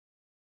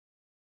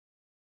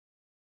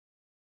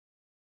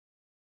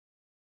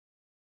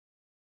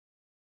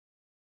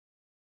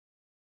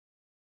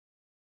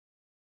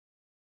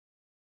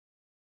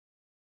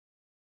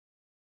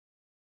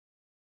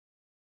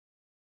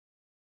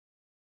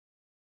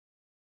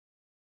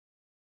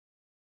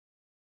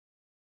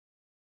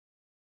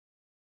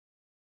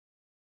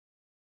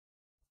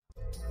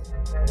In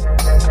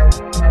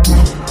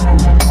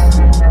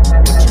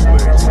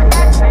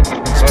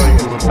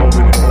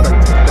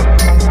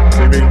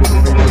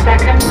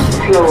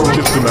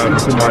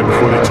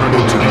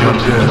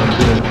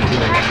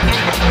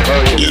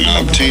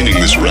obtaining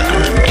this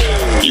record,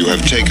 you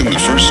have taken the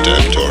first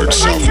step towards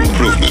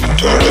self-improvement,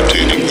 toward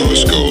attaining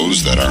those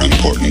goals that are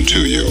important to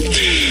you.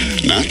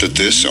 Not that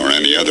this or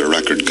any other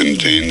record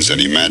contains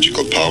any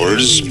magical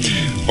powers,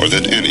 or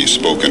that any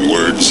spoken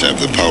words have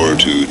the power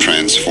to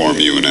transform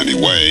you in any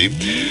way.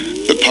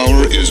 The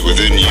power is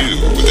within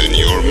you, within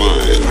your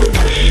mind,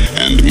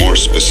 and more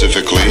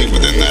specifically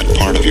within that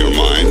part of your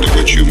mind of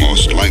which you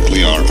most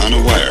likely are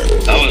unaware.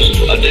 I was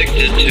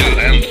addicted to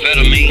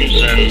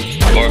amphetamines and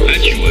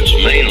barbiturates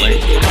mainly,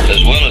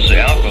 as well as the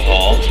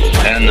alcohol,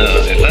 and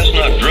if that's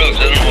not drugs,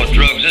 I don't know what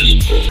drugs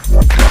is.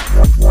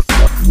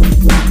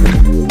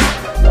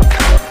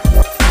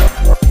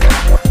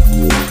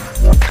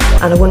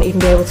 And I wouldn't even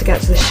be able to get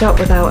to the shop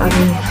without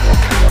having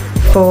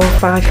 4 or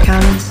 5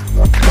 cans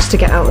just to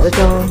get out of the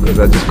door. Because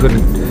I just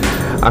couldn't,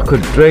 I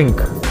could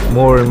drink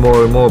more and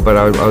more and more, but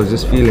I was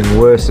just feeling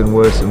worse and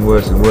worse and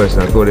worse and worse,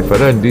 and I thought if I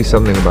don't do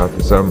something about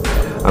this, I'm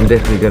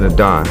definitely going to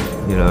die,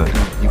 you know.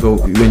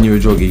 When you're a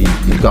druggie,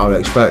 you've got to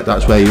expect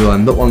that's where you'll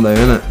end up one day,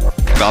 innit?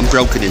 I'm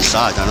broken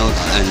inside, I know,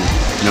 and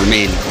you know what I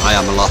mean, I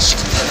am a lost,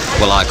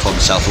 well, I call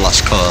myself a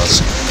lost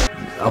cause.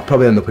 I'll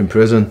probably end up in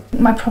prison.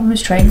 My problem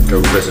is drink.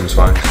 Go to prison's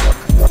fine.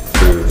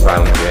 Through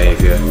violent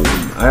behaviour.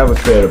 I have a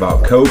fear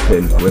about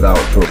coping without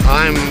drugs.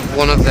 I'm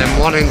one of them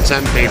 1 in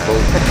 10 people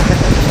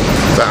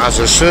that has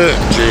a certain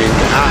gene.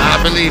 I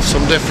believe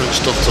some different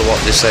stuff to what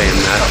they're saying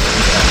there.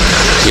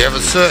 You have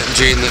a certain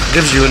gene that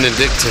gives you an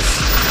addictive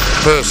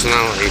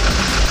personality.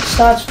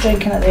 Started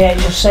drinking at the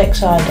age of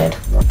 6, I did.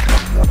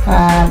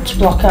 To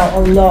block out a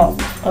lot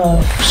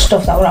of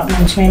stuff that were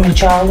happening to me in my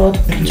childhood.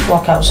 To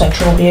block out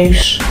sexual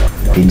abuse.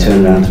 He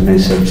turned around to me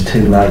and said, "It's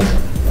too late.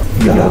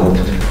 You got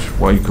it.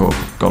 Wake up,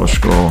 gotta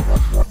score.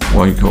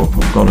 Wake up,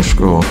 I've gotta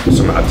score."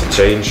 Something had to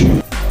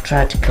change.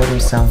 Tried to kill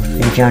myself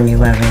in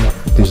January.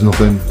 There's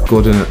nothing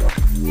good in it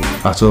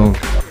at all.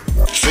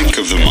 Think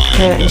of the mind.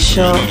 Curtain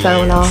shut,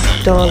 phone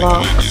off, door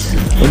locked.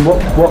 And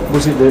what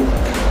was it that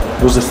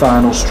was the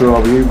final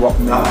straw for you? What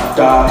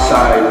dark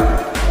side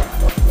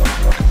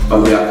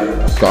of the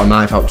addict? Got a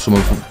knife out,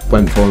 someone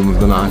went for him with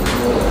the knife.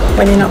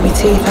 When you knock my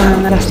teeth out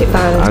and domestic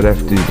violence. I'd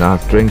have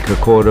to drink a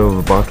quarter of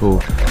a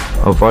bottle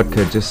of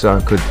vodka just so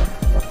I could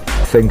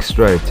think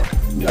straight.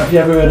 Have you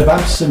ever heard of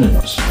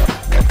abstinence?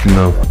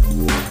 No.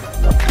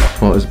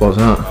 What's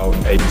that? I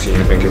was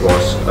 18, I think it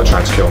was. I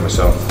tried to kill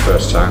myself the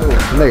first time.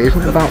 It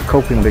isn't about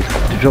coping with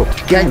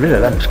drugs. Getting rid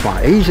of them is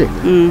quite easy,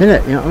 isn't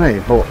it? You know what I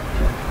mean? But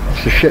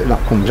it's the shit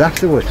that comes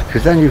afterwards,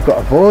 because then you've got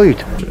a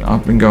void.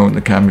 I've been going to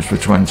the chemist for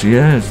 20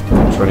 years.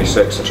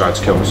 26, I tried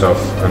to kill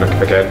myself, and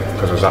again,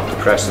 because I was that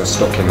depressed and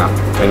stuck in that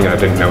thing, and I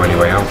didn't know any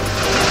way out.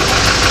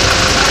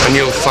 And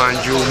you'll find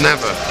you'll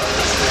never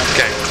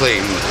get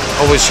clean.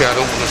 Obviously, I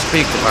don't want to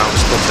speak about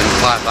stuff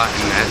like that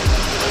in there,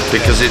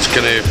 because it's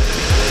going to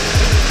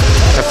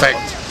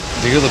affect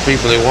the other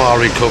people who are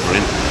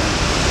recovering.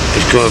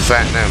 It's going to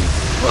affect them.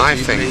 I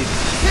think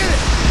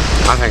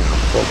I'm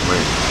fucked,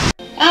 mate.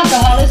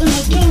 Alcoholism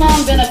has too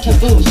long been a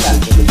taboo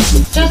subject,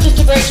 just as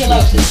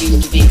tuberculosis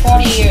used to be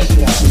 40 years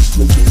ago.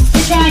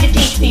 We're trying to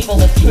teach people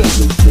the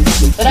truth,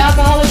 that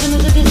alcoholism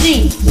is a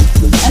disease,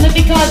 and that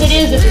because it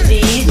is a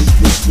disease,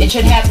 it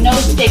should have no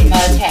stigma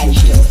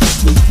attached to it.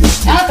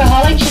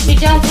 Alcoholics should be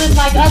dealt with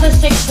like other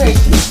sick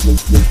persons,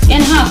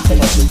 in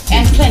hospitals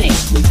and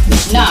clinics,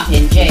 not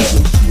in jails.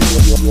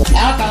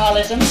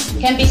 Alcoholism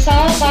can be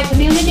solved by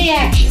community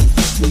action.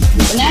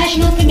 The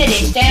National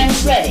Committee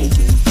stands ready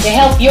to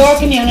help your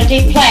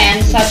community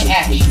plan such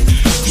action.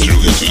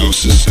 Through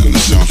hypnosis and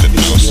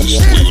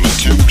self-hypnosis, we will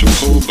attempt to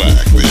pull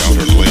back the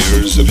outer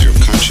layers of your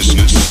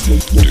consciousness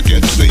to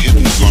get to the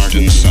hidden part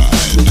inside.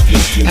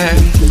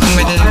 And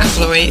within a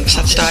couple of weeks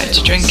I'd started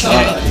to drink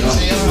again,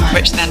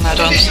 which then led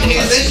on to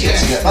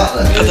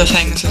other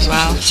things as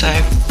well. So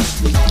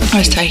I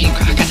was taking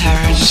crack and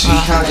heroin as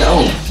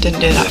well. Didn't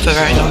do that for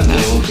very long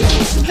though,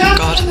 thank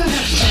God.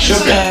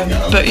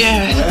 But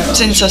yeah,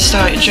 since I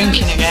started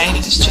drinking again,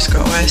 it's just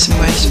got worse and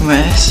worse and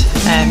worse.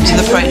 To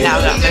the point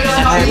now that I'm living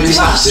at home with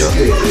some stuff.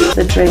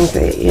 The drink,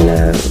 you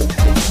know,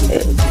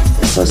 it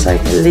sort of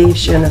like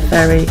leaves you in a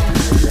very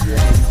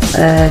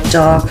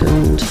dark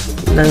and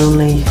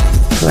lonely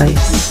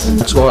place.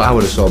 That's what I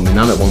would have told my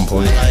nan at one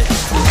point.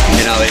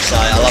 You know, it's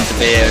like I love the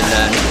beer, and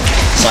then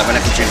it's like when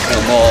I can drink no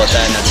more,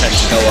 then I tend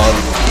to go on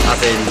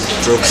having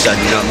drugs, and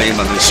you know what I mean,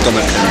 when my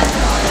stomach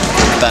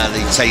can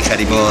barely take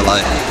anymore.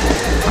 Like,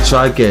 I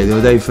tried Gay the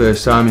other day,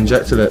 first time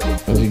injected it.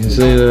 As you can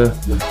see there,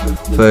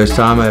 first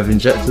time I ever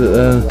injected it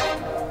there.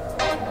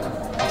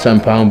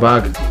 £10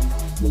 bag.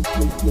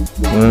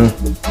 Yeah.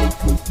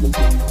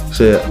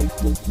 See it.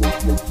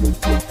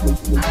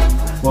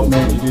 What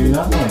made you do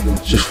that,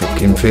 like? Just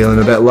fucking feeling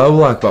a bit low,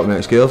 like about my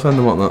ex-girlfriend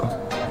and whatnot.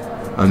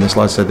 And this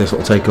lad said this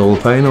will take all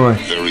the pain away.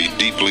 Very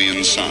deeply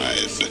inside,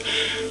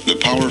 the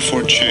power power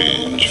for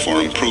change,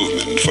 for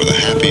improvement, for the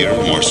happier,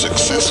 more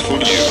successful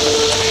you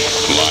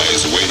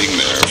lies waiting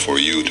there for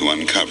you to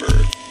uncover.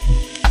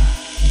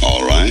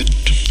 All right,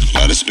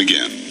 let us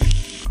begin.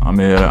 I'm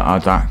here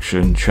at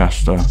Action,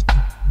 Chester.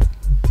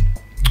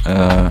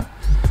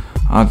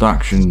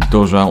 Action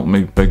does help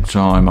me big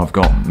time. I've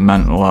got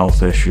mental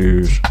health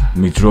issues,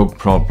 my drug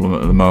problem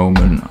at the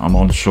moment. I'm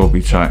on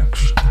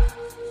Subutex.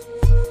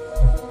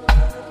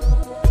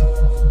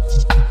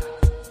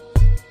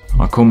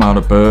 I come out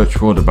of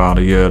Birchwood about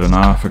 1.5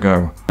 years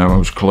ago. I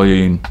was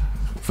clean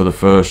for the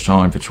first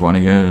time for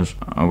 20 years.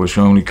 I was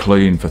only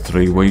clean for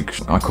 3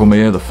 weeks. I come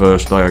here the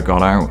first day I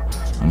got out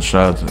and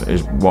said,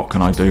 what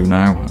can I do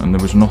now? And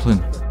there was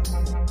nothing.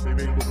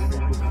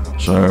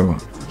 So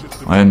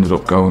I ended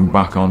up going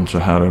back onto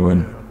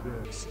heroin,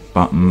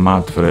 back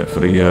mad for it for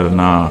 1.5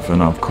 years,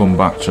 and I've come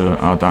back to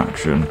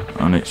Action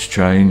and it's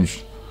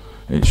changed.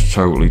 It's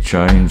totally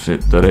changed.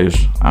 There is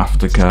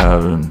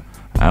aftercare and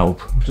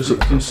help. Does it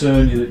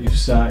concern you that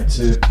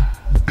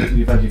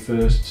you've had your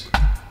first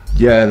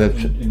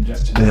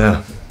injected?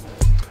 Yeah,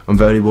 I'm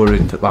very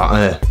worried that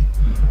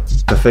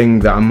the thing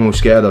that I'm most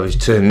scared of is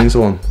turning into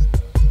one.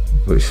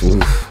 Which,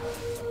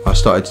 I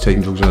started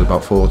taking drugs when I was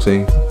about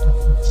 14.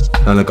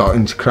 And I got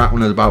into crack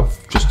when I was about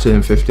just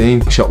turned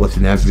 15.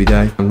 Shoplifting every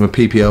day. I'm a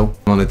PPO,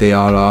 I'm on a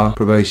DRR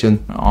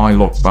probation. I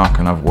look back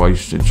and I've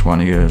wasted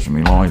 20 years of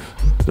my life.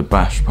 The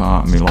best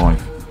part of my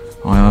life.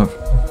 I have.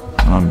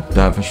 And I'm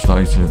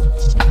devastated.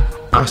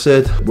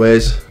 Acid,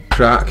 whiz,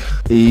 crack,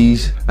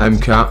 ease,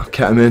 MCAT,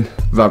 ketamine,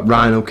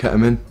 rhino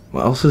ketamine.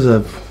 What else is there?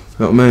 You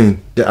know what I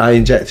mean? I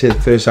injected,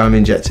 first time I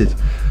injected.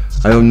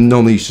 I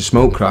normally used to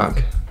smoke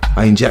crack.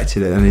 I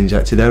injected it and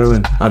injected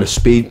heroin. I had a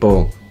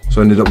speedball.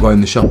 So I ended up going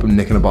in the shop and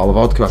nicking a bottle of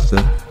vodka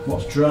after.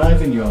 What's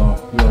driving your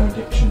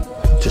addiction?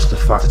 Just the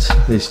fact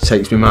it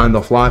takes my mind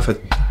off life. I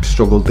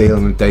struggle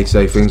dealing with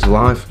day-to-day things of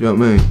life, you know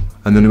what I mean?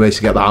 And the only way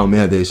to get that out of my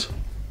head is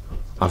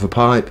have a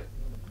pipe.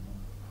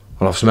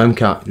 I'll have some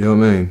MCAT, you know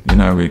what I mean? You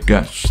know, it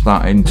gets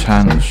that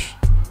intense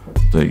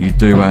that you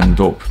do end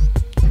up,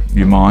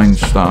 your mind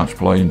starts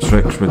playing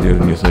tricks with you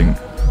and you think,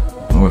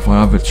 oh, if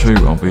I have a toot,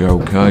 I'll be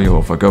okay,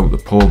 or if I go to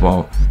the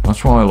pub,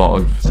 that's why a lot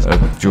of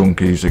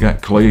junkies, they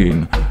get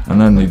clean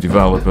and then they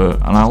develop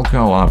an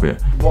alcohol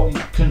habit. What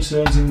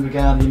concerns in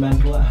regarding your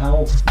mental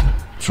health?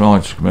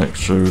 Tried to commit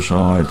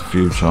suicide a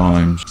few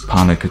times,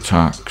 panic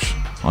attacks,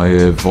 I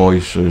hear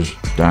voices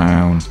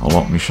down, I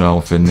lock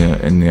myself in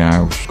the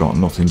house, got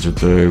nothing to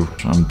do,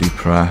 I'm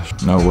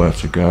depressed, nowhere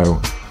to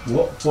go.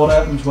 What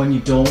happens when you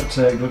don't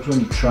take drugs,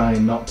 when you try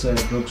and not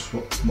take drugs,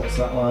 what's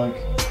that like?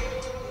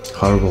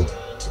 Horrible.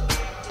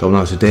 Don't know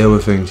how to deal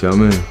with things, you know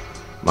what I mean?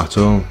 At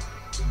all.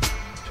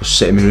 Just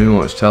sit in my room and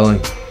watch telly.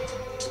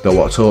 Don't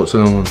want to talk to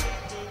no one.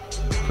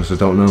 Because I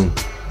don't know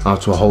how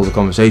to hold a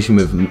conversation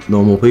with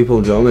normal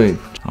people, do you know what I mean?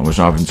 I was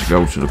having to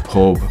go to the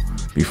pub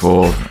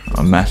before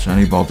I met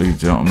anybody,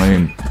 do you know what I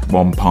mean?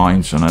 1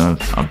 pint and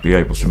I'd be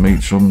able to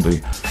meet somebody.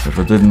 If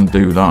I didn't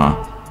do that,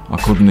 I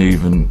couldn't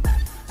even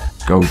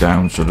go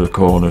down to the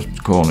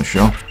corner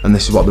shop. And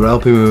this is what they're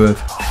helping me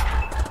with.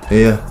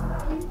 Here.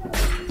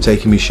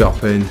 Taking me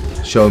shopping,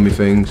 showing me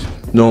things,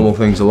 normal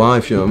things of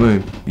life, you know what I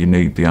mean? You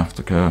need the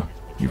aftercare.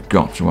 You've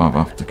got to have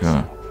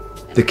aftercare.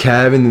 They're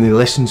caring and they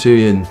listen to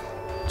you and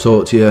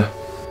talk to you.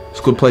 It's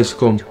a good place to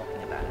come.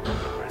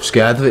 I'm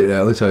scared of it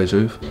really, to tell you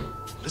the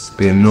truth.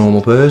 Being a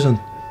normal person.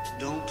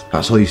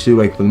 That's all you used to do,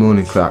 wake up in the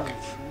morning, crack.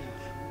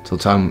 Till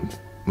time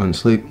went to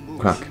sleep,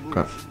 crack.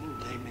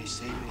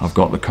 I've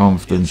got the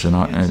confidence in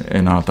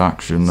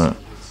Action that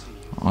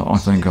I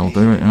think I'll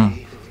do it, yeah.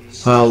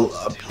 Well,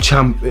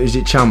 Champ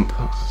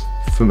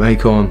from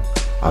Acorn.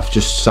 I've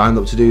just signed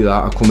up to do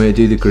that. I come here,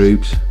 do the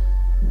groups.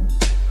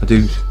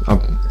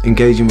 I'm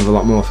engaging with a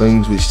lot more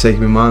things, which is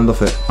taking my mind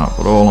off it.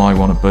 But all I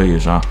want to be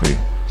is happy.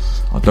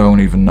 I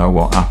don't even know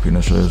what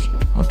happiness is.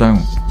 I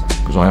don't,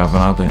 because I haven't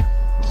had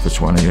it for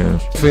 20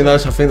 years. I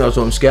think that's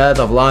what I'm scared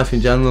of, life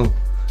in general.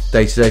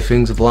 Day-to-day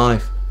things of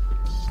life.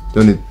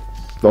 The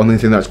only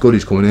thing that's good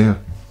is coming here.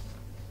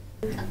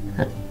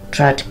 I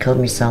tried to kill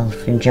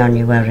myself in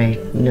January,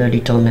 nearly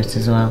done it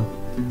as well.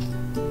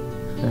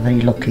 I'm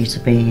very lucky to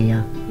be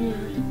here.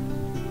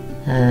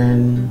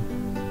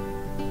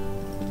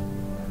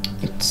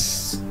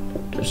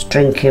 It's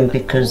drinking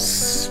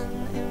because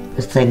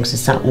the things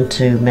that's happened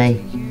to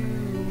me.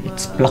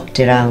 It's blocked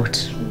it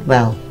out.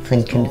 Well,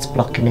 thinking it's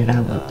blocking it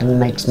out and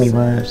makes me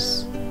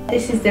worse.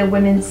 This is the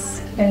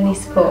Women's Only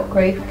Support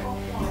Group.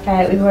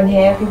 We run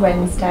here every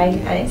Wednesday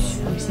and it's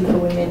obviously for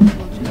women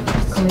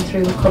coming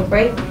through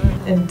recovery,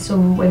 and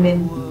some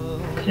women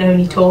can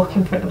only talk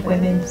in front of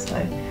women, so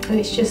and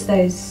it's just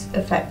those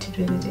affected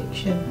with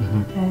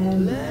addiction,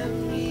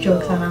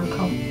 drugs and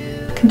alcohol.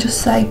 I can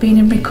just say being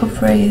in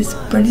recovery is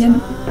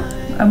brilliant,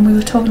 and we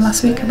were talking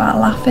last week about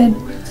laughing,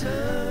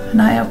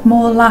 and I have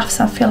more laughs,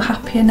 I feel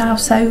happier now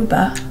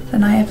sober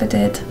than I ever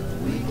did,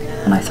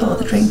 and I thought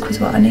the drink was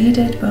what I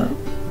needed, but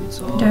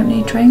you don't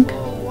need drink.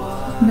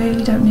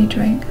 Really don't need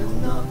drink.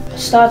 I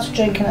started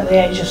drinking at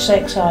the age of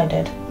 6, I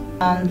did.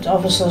 And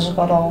obviously as I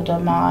got older,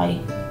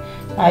 my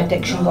my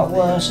addiction got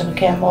worse. I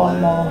became more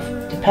and more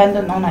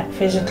dependent on it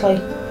physically.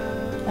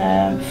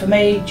 For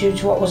me, due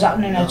to what was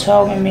happening at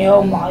home in my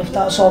own life,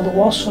 that's all there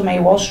was for me,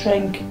 was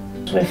drink.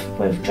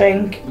 With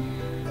drink,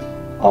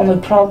 all my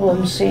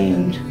problems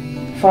seemed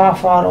far,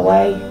 far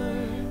away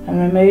and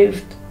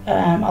removed.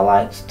 I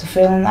liked the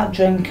feeling that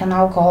drink and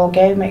alcohol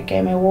gave me. It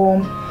gave me a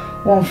warm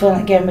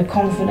feeling. It gave me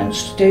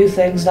confidence to do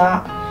things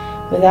that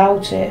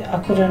without it I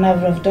could have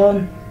never have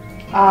done.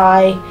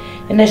 I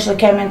initially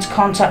came into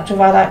contact with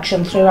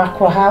addiction through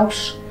Aqua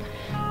House.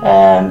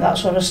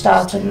 That's where I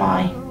started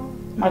my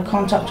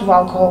contact with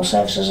alcohol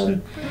services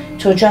and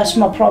to address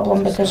my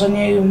problem, because I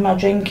knew my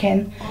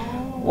drinking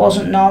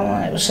wasn't normal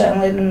and it was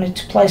certainly leading me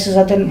to places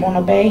I didn't want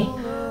to be.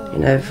 You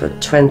know, for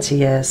 20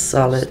 years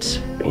solid,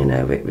 you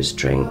know, it was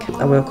drink.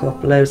 I woke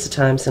up loads of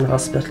times in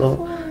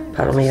hospital,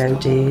 apparently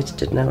OD'd,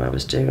 didn't know I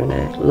was doing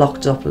it,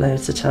 locked up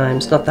loads of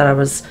times. Not that I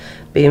was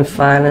being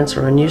violent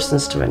or a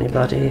nuisance to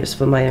anybody, it was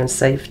for my own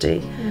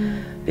safety.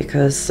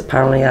 Because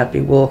apparently I'd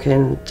be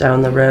walking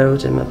down the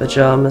road in my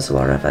pyjamas or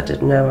whatever, I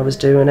didn't know I was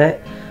doing it.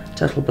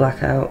 Total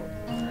blackout.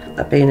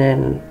 I've been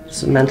in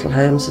some mental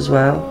homes as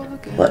well.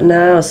 But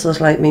now, sort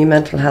of like me,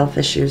 mental health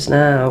issues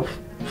now,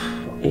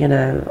 you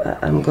know,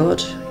 I'm good.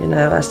 You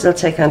know, I still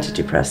take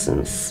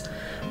antidepressants,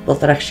 but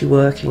they're actually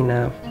working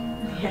now.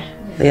 Yeah.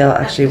 They are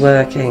actually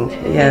working,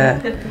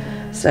 yeah.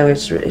 So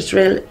it's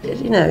really,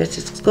 you know,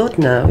 it's good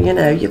now, you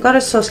know. You've got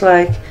to sort of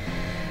like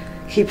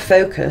keep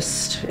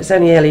focused. It's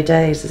only early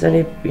days, it's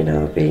only, you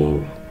know,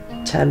 been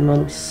 10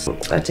 months.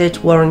 I did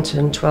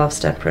Warrington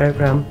 12-step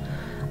programme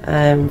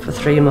for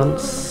 3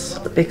 months.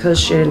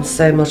 Because you're in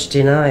so much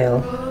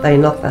denial, they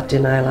knock that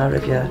denial out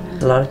of you.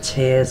 A lot of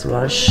tears, a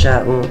lot of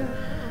shouting,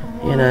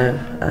 you know,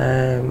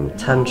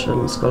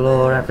 tantrums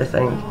galore,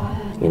 everything.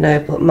 You know,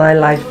 but my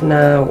life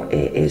now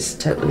is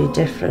totally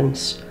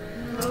different.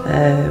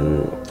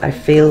 I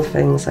feel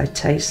things, I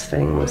taste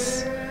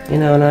things, you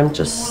know, and I'm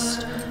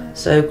just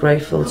so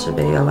grateful to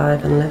be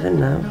alive and living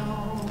now.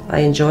 I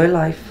enjoy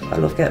life. I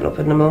love getting up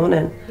in the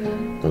morning.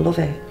 I love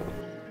it.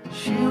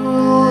 She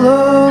will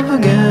love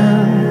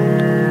again.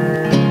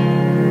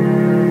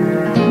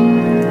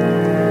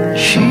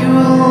 She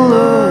will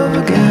love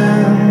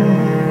again.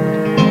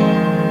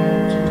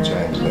 So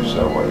change lives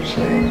out what you're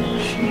saying.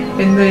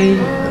 In the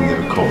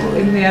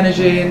recovery. In the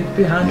energy and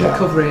behind Yeah.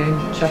 recovery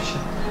in Cheshire,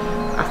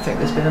 I think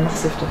there's been a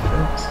massive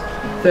difference.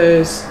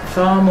 There's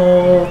far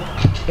more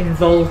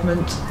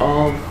involvement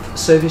of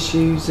service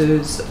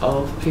users,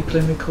 of people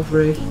in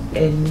recovery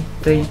in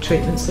the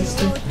treatment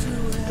system.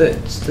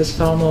 That there's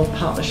far more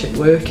partnership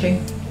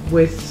working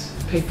with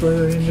people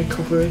who are in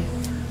recovery.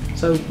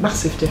 So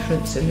massive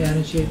difference in the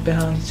energy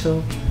behind it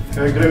all.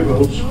 Okay, group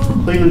rules.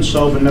 Clean and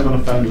sober never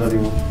offends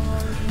anyone.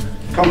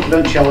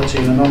 Confidentiality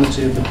and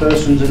anonymity of the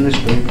persons in this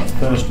group are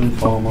first and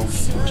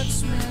foremost.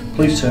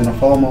 Please turn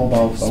off all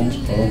mobile phones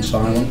or on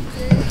silent.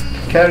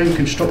 Caring,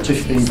 constructive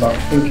feedback,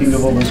 thinking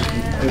of others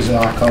is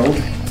our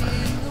code.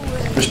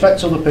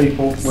 Respect other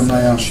people when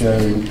they are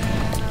sharing.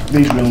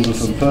 These rules are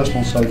for the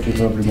personal safety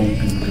of everyone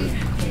in the group.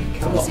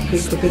 A lot of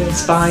people have been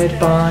inspired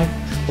by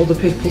other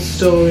people's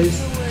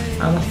stories,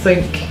 and I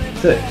think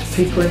that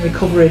people in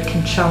recovery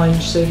can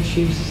challenge service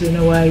users in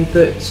a way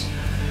that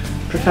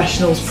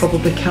professionals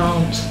probably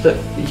can't, that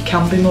you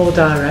can be more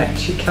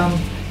direct, you can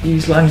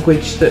use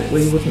language that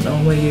we wouldn't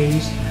normally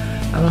use,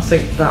 and I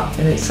think that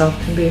in itself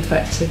can be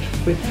effective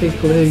with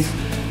people who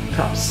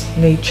perhaps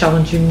need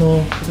challenging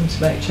more for them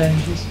to make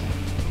changes.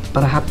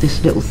 But I had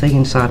this little thing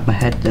inside my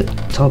head that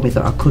told me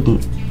that I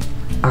couldn't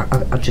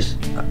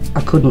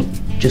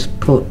just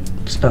put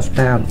stuff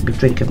down, my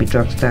drink and my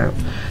drugs down.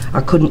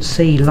 I couldn't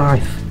see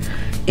life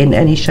in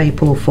any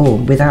shape or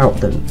form without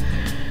them,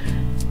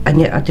 and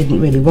yet I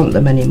didn't really want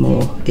them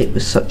anymore. It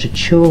was such a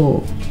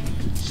chore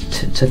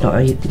to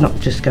not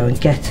just go and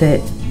get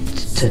it,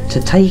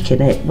 to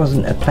taking it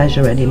wasn't a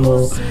pleasure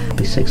anymore. I'll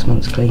be 6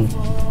 months clean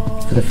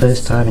for the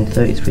first time in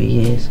 33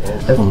 years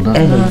of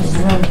anything.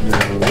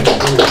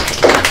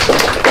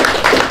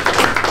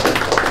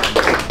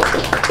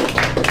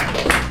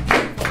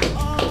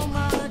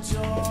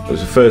 It was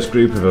the first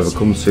group I've ever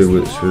come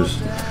to which was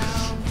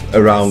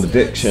around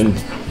addiction,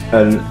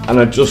 and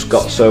I just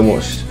got so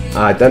much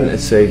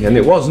identity, and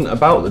it wasn't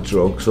about the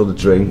drugs or the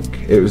drink,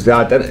 it was the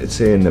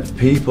identity and the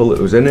people that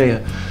was in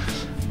here.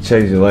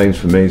 Changing lanes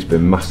for me has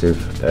been massive.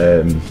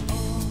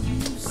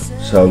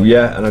 So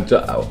yeah, and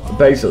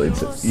basically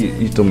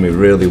you've done me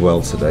really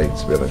well today,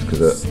 to be honest,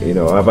 because you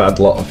know, I've had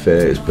a lot of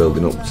fears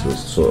building up to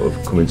sort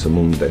of coming to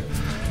Monday,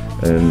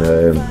 and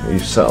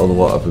you've settled a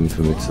lot of them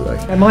for me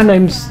today. My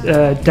name's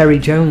Derry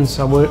Jones.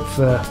 I work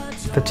for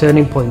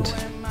Turning Point,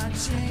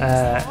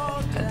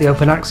 the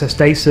open access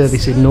day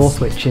service in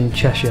Northwich in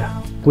Cheshire.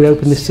 We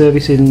opened this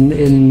service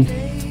in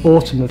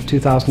autumn of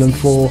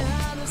 2004.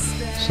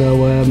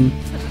 So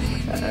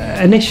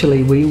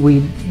initially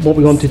what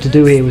we wanted to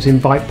do here was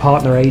invite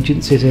partner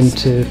agencies in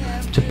to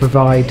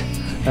provide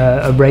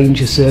a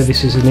range of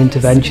services and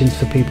interventions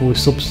for people with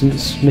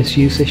substance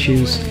misuse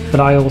issues. But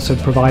I also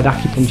provide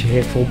acupuncture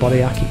here, full body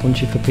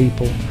acupuncture for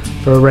people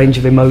for a range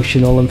of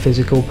emotional and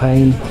physical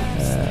pain.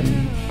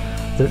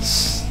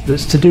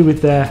 that's to do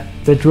with their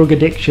drug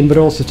addiction, but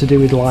also to do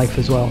with life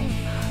as well.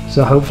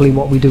 So hopefully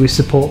what we do is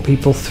support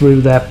people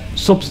through their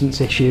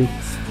substance issue,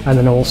 and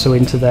then also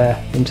into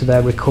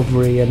their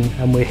recovery,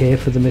 and we're here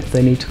for them if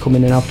they need to come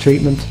in and have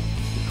treatment.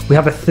 We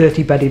have a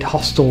 30-bedded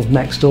hostel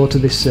next door to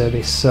this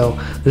service, so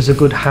there's a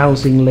good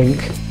housing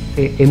link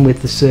in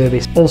with the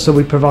service. Also,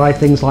 we provide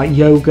things like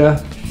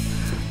yoga.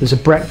 There's a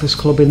breakfast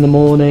club in the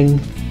morning,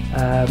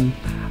 and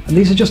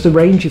these are just a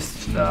range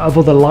of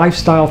other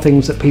lifestyle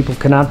things that people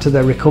can add to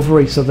their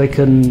recovery, so they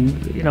can,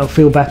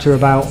 feel better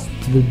about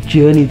the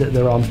journey that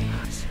they're on.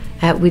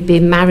 We've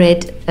been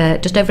married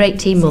just over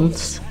 18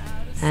 months,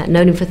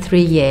 known him for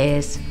 3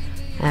 years.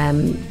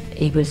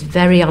 He was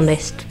very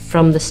honest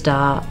from the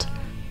start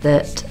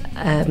that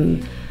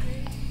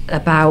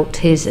about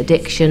his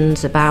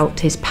addictions, about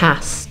his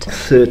past.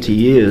 30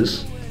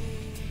 years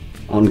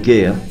on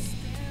gear,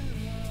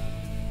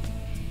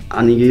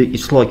 and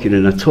it's like you're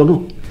in a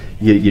tunnel.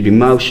 Your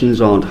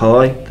emotions aren't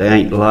high, they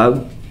ain't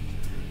low.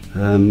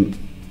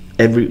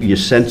 Your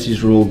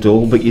senses are all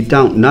dull, but you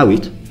don't know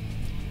it.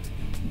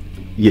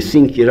 You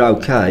think you're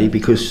okay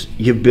because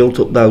you've built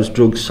up those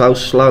drugs so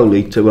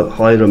slowly to a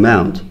higher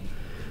amount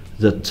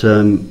that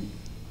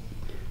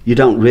you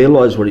don't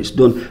realise what it's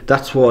done.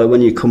 That's why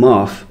when you come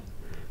off,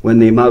 when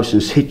the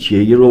emotions hit you,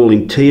 you're all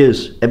in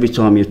tears. Every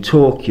time you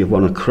talk, you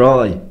want to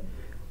cry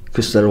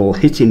because they're all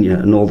hitting you,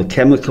 and all the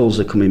chemicals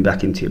are coming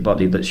back into your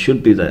body that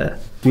should be there.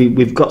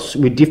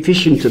 We're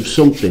deficient of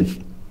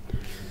something.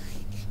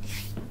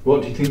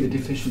 What do you think the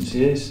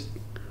deficiency is?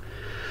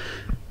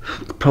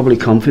 Probably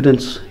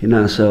confidence in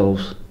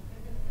ourselves.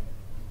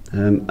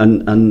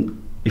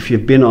 And if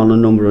you've been on a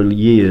number of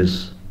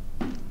years,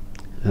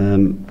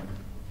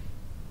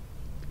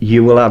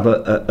 you will have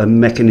a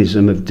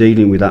mechanism of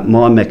dealing with that.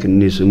 My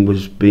mechanism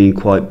was being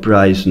quite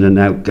brazen and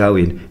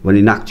outgoing, when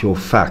in actual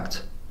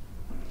fact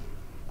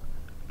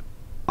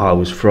I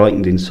was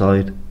frightened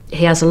inside.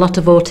 He has a lot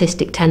of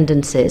autistic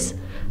tendencies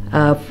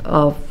of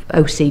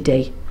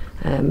OCD.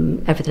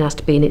 Everything has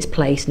to be in its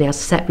place, and he has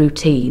set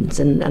routines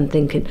and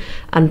thinking.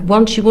 And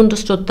once you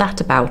understood that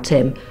about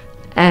him,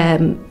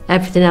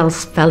 everything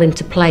else fell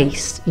into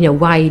place.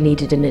 Why he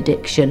needed an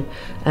addiction.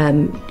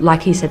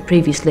 Like he said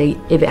previously,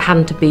 if it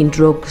hadn't have been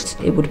drugs,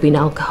 it would have been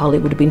alcohol, it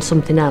would have been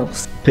something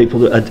else. People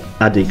that are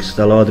addicts,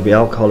 they'll either be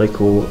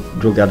alcoholic or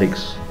drug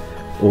addicts,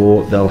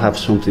 or they'll have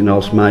something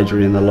else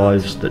major in their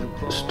lives that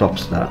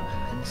stops that.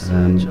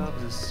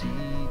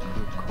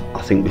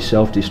 I think we're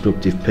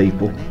self-destructive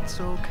people,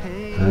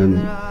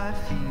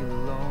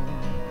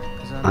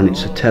 and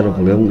it's a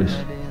terrible illness.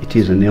 It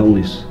is an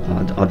illness.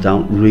 I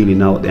don't really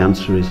know what the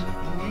answer is.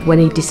 When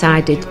he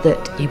decided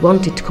that he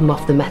wanted to come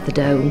off the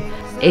methadone,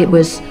 it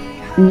was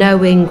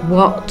knowing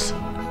what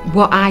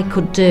I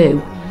could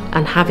do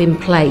and have in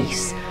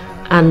place.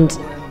 And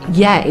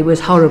yeah, it was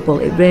horrible,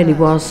 it really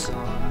was.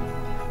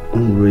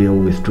 Unreal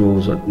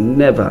withdrawals.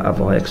 Never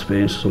have I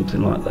experienced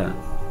something like that.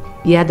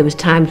 Yeah, there was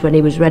times when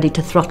he was ready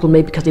to throttle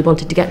me because he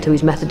wanted to get to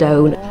his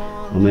methadone.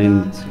 I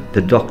mean,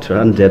 the doctor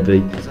and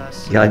Debbie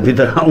gave me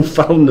their own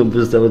phone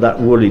numbers. They were that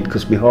worried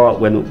because my heart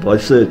went up by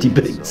 30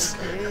 beats.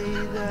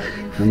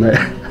 And their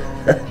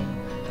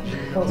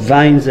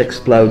veins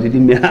exploded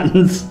in my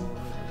hands.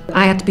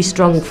 I had to be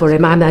strong for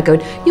him. I'm there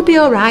going, you'll be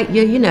all right,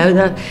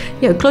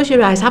 close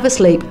your eyes, have a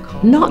sleep.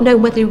 Not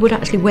knowing whether he would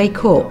actually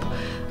wake up,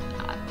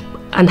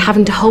 and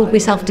having to hold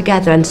myself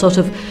together and sort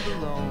of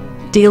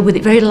deal with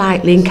it very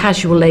lightly and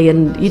casually,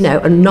 and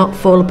and not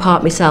fall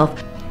apart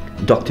myself.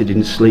 The doctor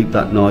didn't sleep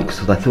that night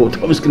because they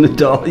thought I was going to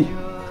die.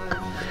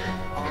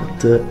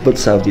 But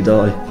so did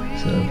I.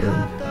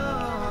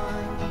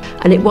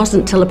 And it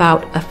wasn't till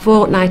about a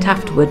fortnight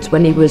afterwards,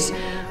 when he was,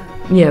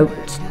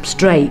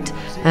 straight,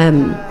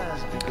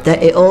 that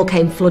it all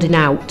came flooding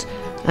out.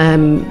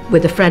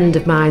 With a friend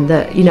of mine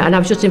that, and I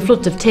was just in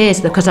floods of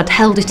tears because I'd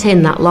held it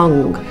in that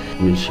long.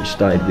 I mean, she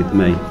stayed with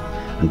me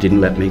and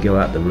didn't let me go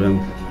out the room.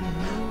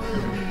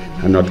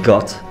 And I'd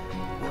got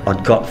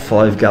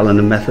 5 gallons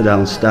of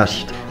methadone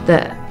stashed.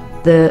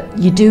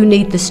 You do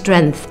need the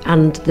strength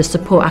and the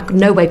support.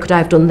 No way could I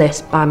have done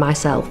this by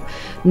myself.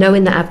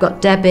 Knowing that I've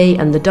got Debbie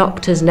and the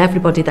doctors and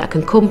everybody that I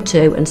can come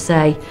to and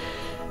say,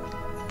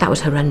 that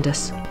was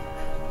horrendous.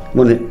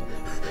 Wasn't it?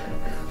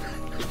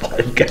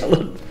 5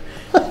 gallons.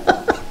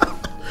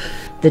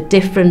 The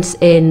difference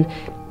in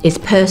his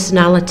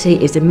personality,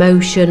 his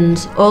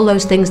emotions, all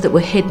those things that were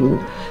hidden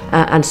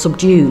and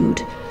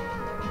subdued,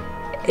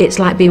 it's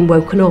like being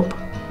woken up.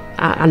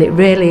 And it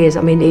really is.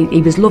 I mean,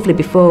 he was lovely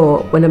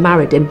before when I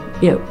married him,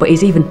 but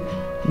he's even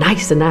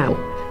nicer now.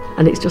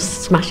 And it's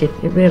just smashing,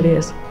 it really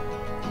is.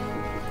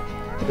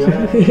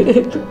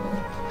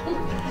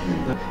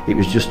 It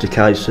was just a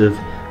case of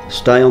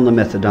stay on the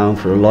methadone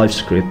for a life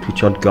script,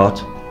 which I'd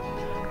got,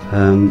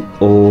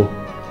 or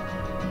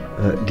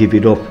give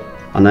it up.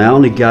 And I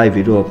only gave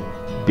it up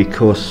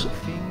because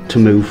to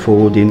move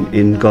forward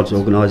in God's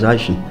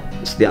organisation.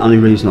 It's the only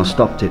reason I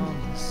stopped it.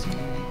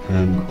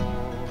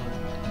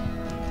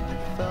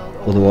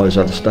 Otherwise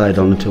I'd have stayed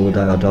on until the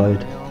day I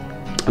died.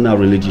 I know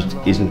religion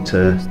isn't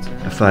a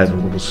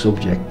favourable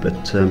subject,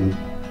 but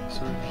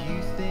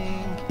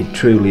It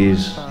truly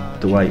is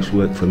the way it's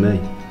worked for me.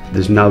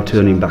 There's no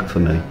turning back for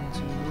me.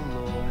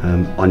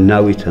 I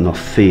know it and I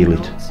feel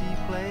it.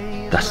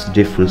 That's the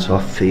difference,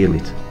 I feel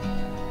it.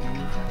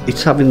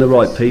 It's having the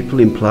right people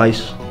in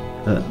place.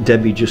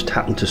 Debbie just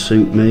happened to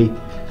suit me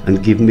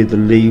and give me the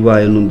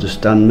leeway and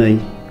understand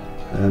me.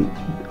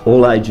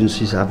 All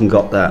agencies haven't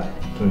got that.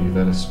 So you've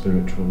had a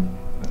spiritual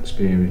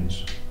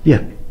experience?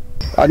 Yeah.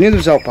 I knew there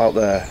was help out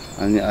there,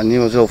 and I knew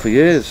I was ill for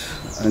years.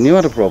 I knew I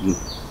had a problem,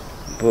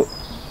 but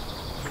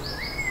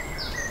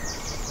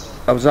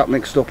I was that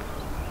mixed up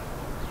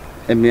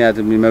in my head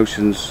and my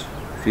emotions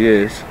for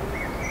years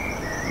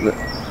that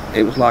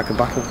it was like a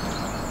battle.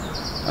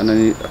 And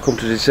then I come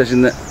to the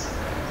decision that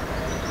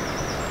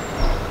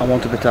I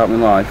want to get out of my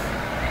life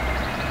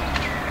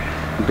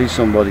and be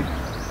somebody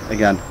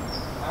again.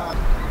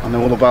 I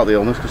know all about the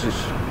illness because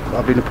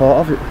I've been a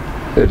part of it.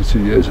 32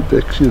 years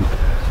addiction,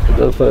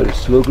 and I find it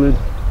struggling.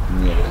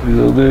 Yeah. You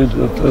know what I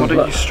mean? What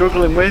are you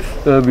struggling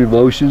with? My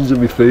emotions and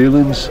my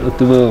feelings at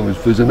the moment,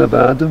 because I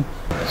never had them.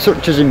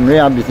 Such as in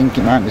rehab, you think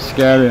it might be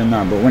scary and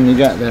that, but when you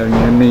get there and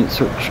you meet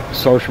such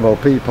sociable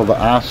people that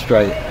are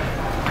straight,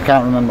 I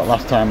can't remember the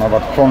last time I've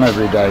had fun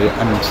every day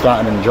and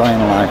started enjoying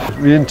life.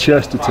 We're in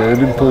Chester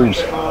turning point.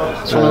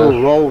 It's on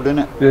Hull Road, isn't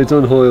it? Yeah, it's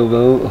on Hull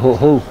Road.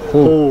 Hull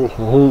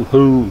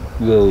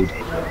Road.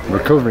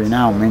 Recovery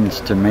now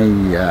means to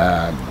me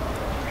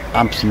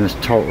abstinence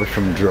totally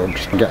from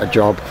drugs. Get a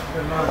job,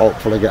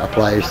 hopefully get a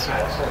place,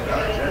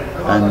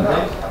 and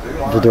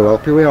they do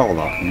help you with all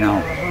that, you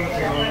know.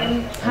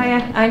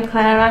 Hiya, I'm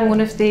Claire. I'm one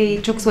of the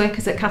drugs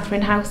workers at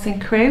Catherine House in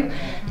Crewe,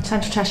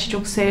 Central Cheshire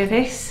Drug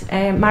Service.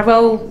 My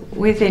role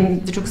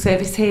within the drug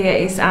service here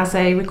is as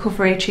a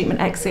recovery treatment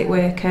exit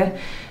worker.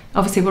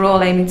 Obviously we're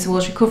all aiming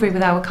towards recovery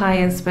with our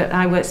clients, but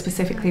I work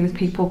specifically with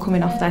people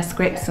coming off their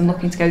scripts and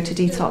looking to go to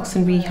detox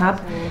and rehab.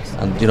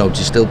 And you know, do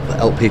you still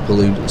help people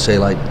who say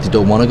like they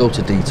don't want to go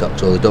to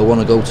detox or they don't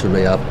want to go to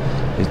rehab?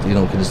 You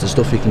know, is there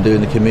stuff you can do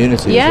in the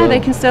community? Yeah,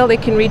 as well? they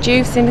can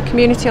reduce in the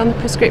community on the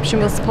prescription.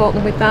 We'll support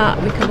them with that.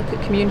 We can look at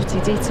community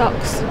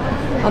detox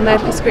on their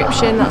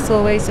prescription. That's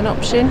always an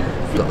option.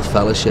 You've got the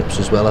fellowships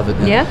as well, haven't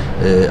you? Yeah.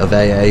 Of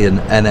AA and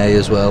NA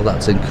as well.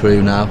 That's in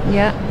Crewe now.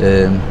 Yeah.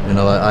 You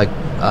know, I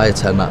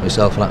attend that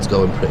myself and that's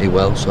going pretty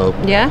well. So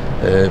yeah.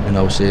 You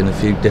know, seeing a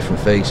few different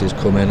faces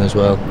come in as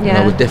well. Yeah. You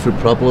know, with different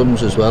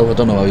problems as well. I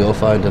don't know how you're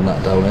finding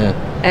that down here.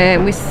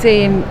 We're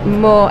seeing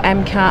more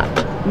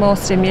MCAT, more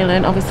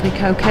stimulant. Obviously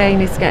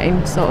cocaine is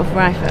getting sort of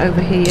rife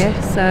over here,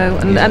 so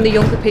and the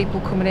younger people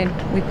coming in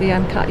with the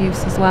MCAT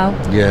use as well.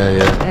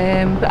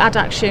 Yeah. But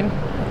Addiction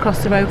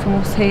across the road from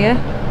us here,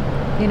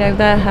 you know,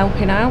 they're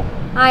helping out.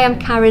 Hi, I'm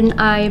Karen.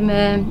 I'm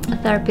a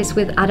therapist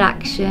with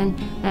Addiction,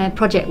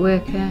 project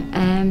worker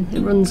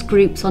who runs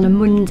groups on a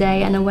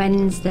Monday and a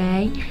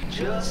Wednesday,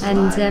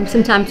 and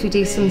sometimes we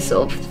do some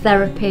sort of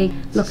therapy,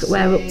 look at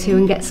where we're up to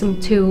and get some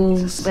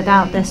tools.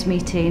 Without this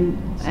meeting,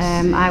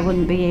 I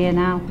wouldn't be here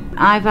now.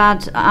 I've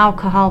had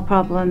alcohol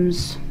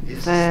problems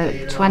for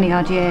 20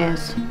 odd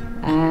years,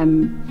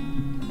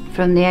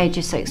 from the age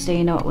of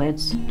 16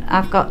 upwards.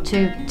 I've got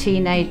 2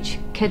 teenage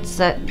kids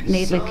that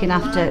need looking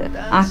after.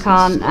 I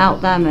can't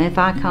help them if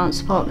I can't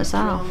support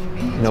myself.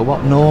 You know,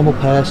 what normal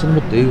person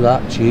would do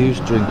that? Choose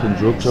drinking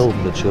drugs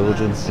over the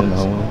children, you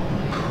know.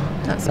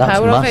 That's the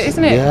power of it,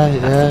 isn't it? Yeah,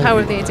 That's the power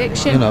of the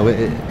addiction. You know,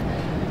 it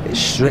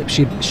strips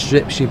you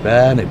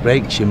bare and it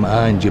breaks your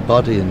mind, your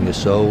body and your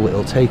soul.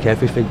 It'll take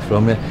everything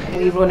from you.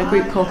 We run a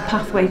group called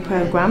Pathway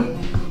Programme.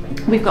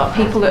 We've got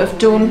people that have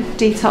done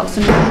detox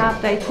and rehab.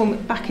 They come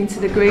back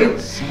into the group,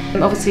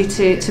 obviously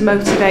to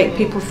motivate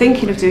people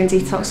thinking of doing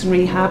detox and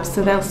rehab,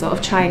 so they'll sort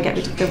of try and get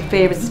rid of the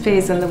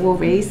fears and the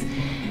worries.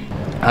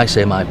 I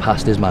say my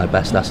past is my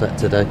best asset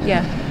today.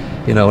 Yeah.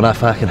 You know, and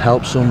if I can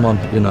help someone,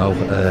 you know,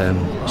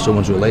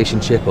 someone's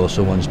relationship or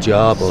someone's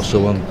job or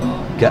someone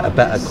get a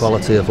better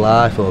quality of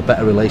life or a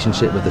better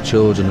relationship with the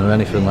children or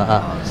anything like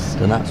that,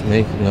 then that's me.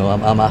 You know,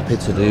 I'm happy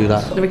to do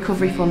that. The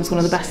recovery fund's one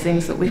of the best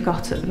things that we've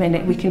got at the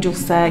minute. We can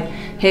just say,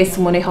 here's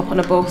some money, hop on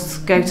a bus,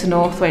 go to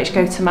Northwich,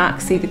 go to Mac,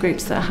 see the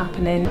groups that are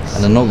happening.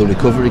 And I know the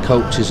recovery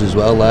coaches as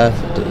well.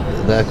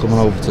 They're coming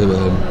over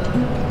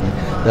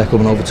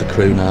to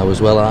Crewe now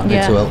as well, aren't they,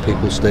 to help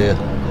people steer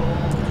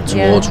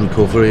towards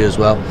recovery as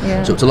well.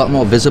 Yeah. So it's a lot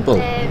more visible.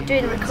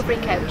 Doing recovery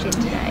coaching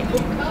today.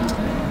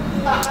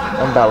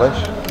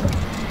 Embellish.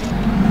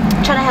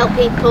 Trying to help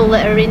people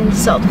that are in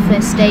sort of the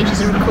first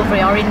stages of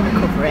recovery or in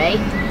recovery,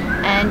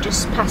 and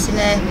just passing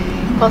a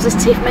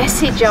positive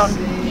message on.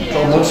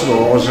 12 months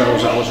ago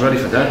I was ready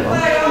for dead,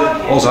 man.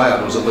 All I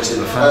had was a list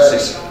of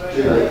offences.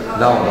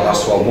 Now in the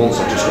last 12 months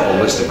I've just got a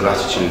list of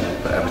gratitude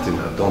for everything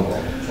that I've done.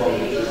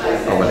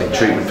 I went in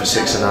treatment for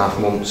 6.5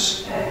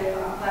 months.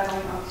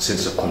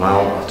 Since I've come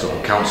out, I took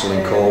a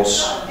counselling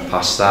course,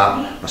 passed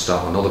that. I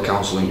started another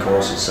counselling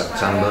course in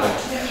September.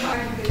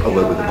 I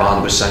work with the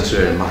Barnabas Centre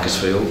here in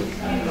Macclesfield.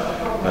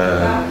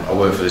 I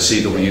work for the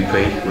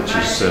CWP, which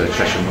is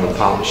Cheshire World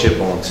Partnership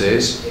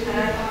Volunteers.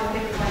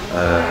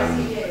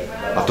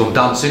 I've done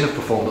dancing, I've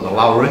performed at the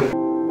Lowry.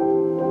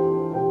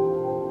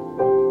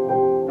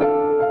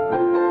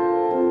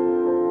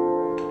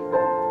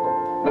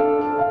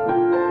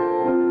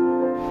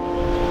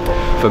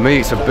 For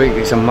me, it's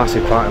a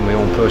massive part of my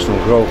own personal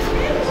growth,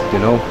 you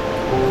know,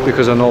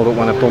 because I know that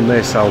when I've done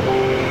this, I'll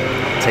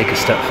take a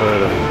step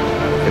further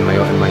in my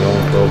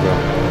own program.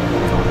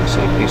 You know,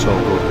 it's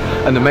all good.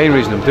 And the main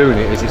reason I'm doing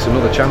it is it's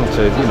another channel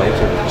to, you know,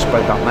 to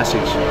spread that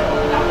message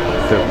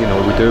that, you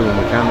know, we do and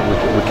we can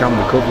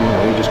recover. You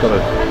know, you just got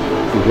to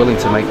be willing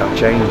to make that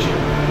change,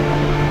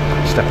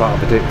 step out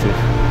of addictive,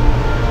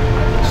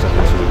 step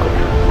into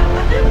recovery.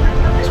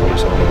 That's what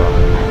it's all about,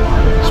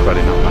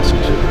 spreading that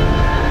message.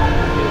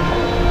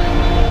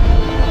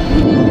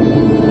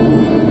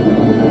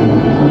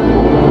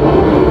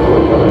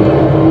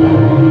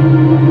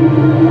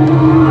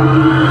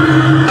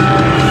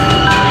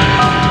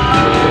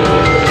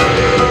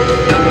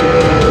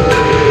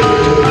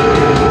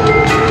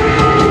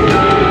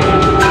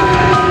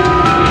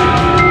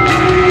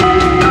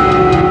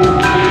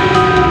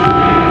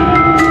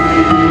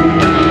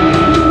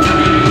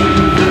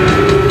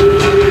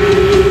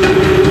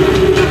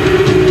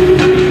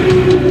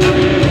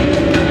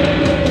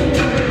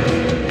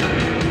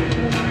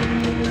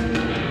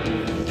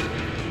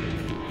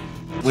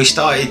 We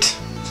started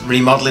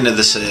remodelling of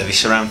the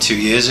service around 2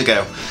 years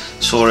ago.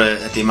 Saw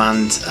a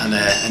demand and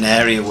an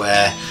area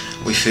where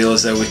we feel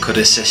as though we could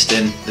assist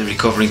in the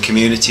recovering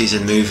communities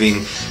and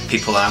moving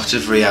people out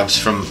of rehabs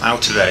from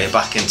outer area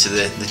back into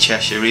the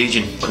Cheshire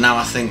region. But now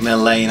I think Mill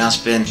Lane has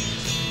been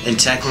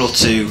integral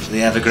to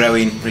the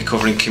ever-growing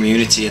recovering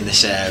community in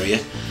this area.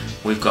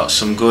 We've got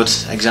some good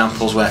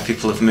examples where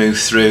people have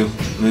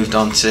moved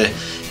on to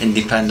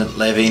independent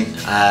living,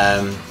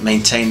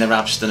 maintained their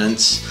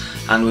abstinence,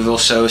 and we've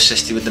also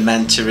assisted with the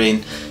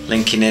mentoring,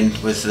 linking in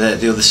with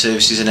the other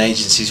services and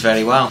agencies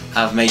very well.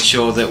 I've made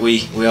sure that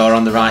we are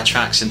on the right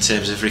tracks in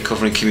terms of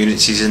recovering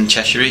communities in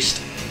Cheshire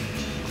East.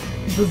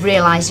 We've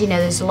realised, you know,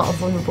 there's a lot of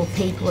vulnerable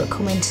people that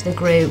come into the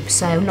group,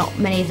 so not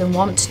many of them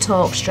want to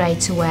talk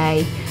straight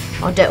away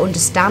or don't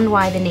understand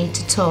why they need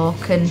to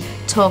talk and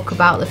talk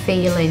about the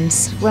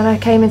feelings. When I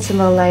came into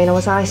Mill Lane, I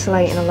was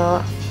isolating a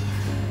lot.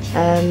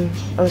 I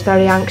was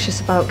very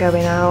anxious about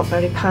going out,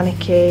 very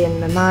panicky, and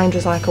my mind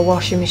was like a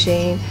washing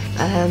machine.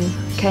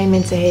 Came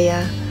into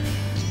here,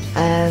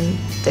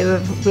 they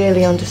were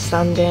really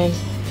understanding,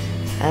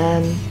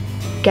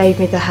 gave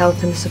me the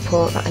help and the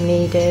support that I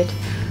needed.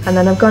 And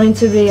then I've gone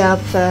into rehab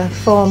for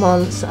 4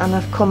 months and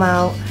I've come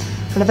out,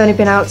 and I've only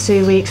been out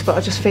 2 weeks, but I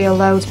just feel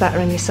loads better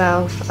in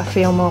myself. I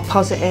feel more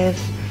positive.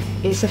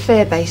 It's a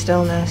fear-based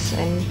illness,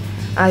 and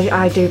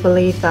I do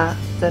believe that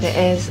it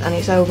is, and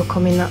it's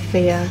overcoming that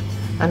fear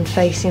and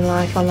facing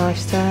life on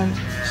life's terms.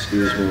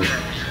 Excuse me.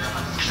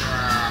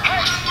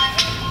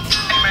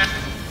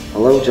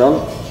 Hello,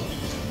 John.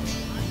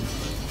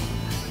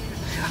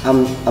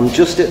 I'm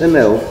just at the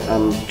mill.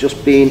 I'm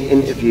just being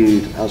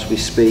interviewed as we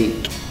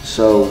speak.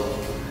 So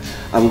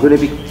I'm going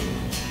to be.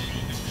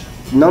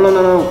 No.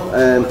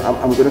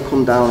 I'm going to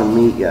come down and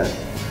meet you.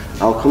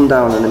 I'll come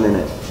down in a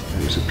minute.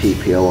 I was a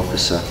PPO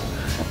officer.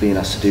 I've been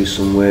asked to do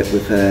some work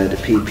with the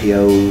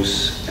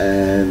PPOs,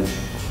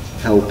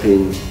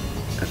 helping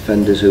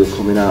offenders who are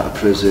coming out of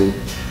prison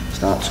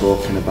start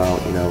talking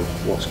about, you know,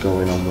 what's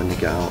going on when they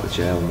get out of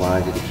jail, why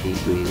do they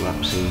keep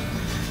relapsing,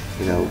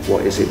 you know,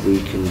 what is it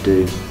we can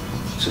do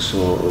to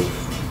sort of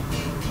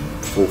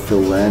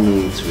fulfill their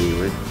needs,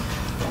 really.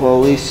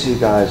 Well, these two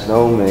guys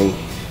know me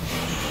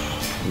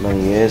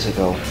many years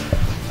ago,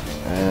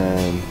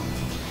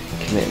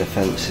 committing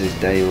offences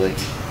daily.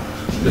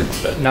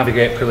 The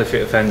Navigate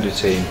Prolific Offender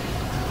team,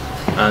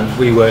 and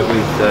we work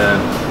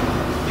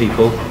with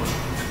people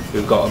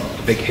who've got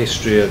a big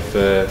history of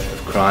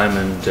crime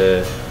and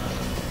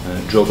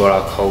drug or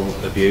alcohol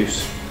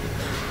abuse,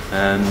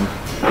 and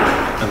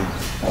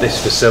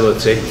this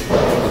facility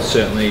will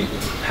certainly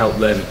help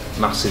them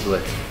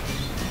massively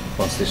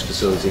once this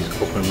facility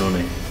is up and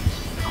running.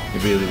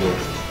 It really will.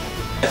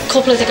 A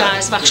couple of the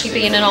guys have actually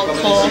been in on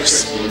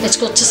course. It's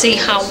good to see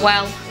how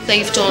well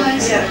they've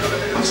done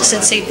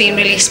since they've been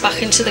released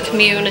back into the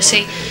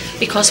community,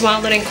 because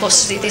while they're in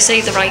custody they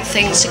say the right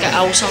things to get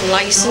out on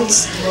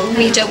licence.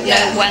 We don't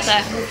know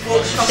whether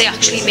they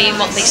actually mean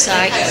what they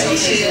say,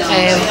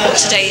 but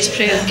today's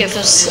proof gives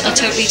us a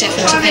totally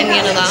different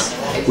opinion of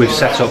that. We've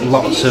set up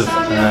lots of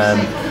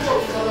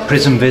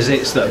prison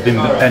visits that have been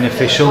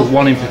beneficial.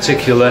 One in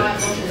particular,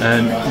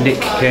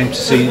 Nick came to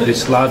see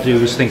this lad who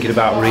was thinking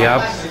about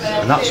rehab,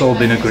 and that's all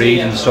been agreed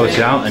and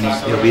sorted out, and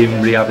he'll be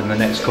in rehab in the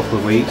next couple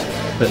of weeks.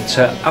 But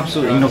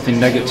absolutely nothing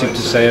negative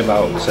to say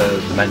about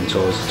the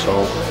mentors at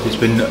all. It's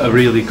been a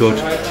really good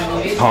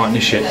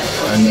partnership,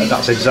 and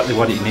that's exactly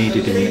what it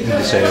needed in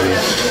this area.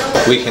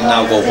 We can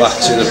now go back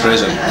to the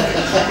prison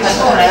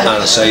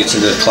and say to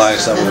the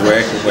clients that we're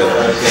working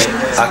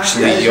with,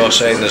 actually you're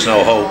saying there's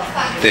no hope,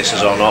 this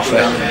is on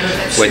offer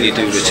when you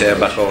do return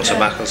back home to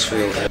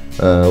Macclesfield.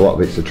 A lot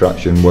of it's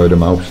attraction, word of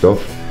mouth stuff.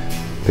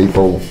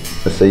 People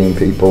are seeing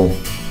people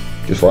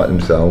just like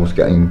themselves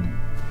getting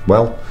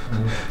well,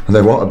 and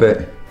they want a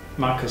bit.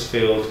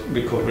 Macclesfield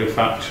Recovery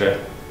Factory,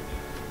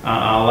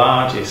 our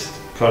largest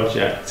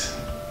project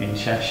in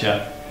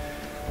Cheshire.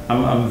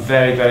 I'm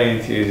very, very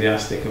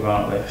enthusiastic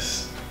about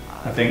this.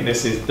 I think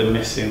this is the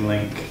missing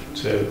link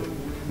to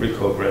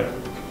recovery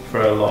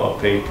for a lot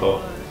of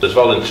people. There's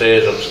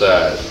volunteers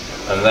upstairs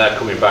and they're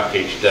coming back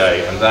each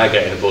day and they're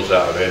getting a buzz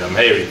out of it, and I'm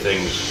hearing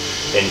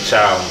things in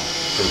town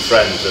from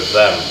friends of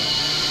them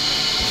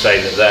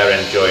saying that they're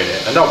enjoying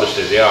it, and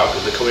obviously they are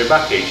because they're coming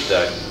back each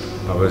day.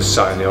 I was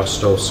sat in the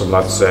hostel, some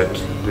lad said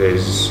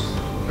there's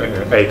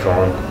an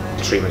Acorn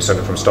treatment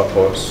centre from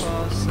Stockport's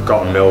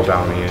got a mill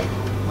down here,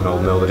 an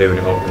old mill, they're doing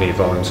it up, they need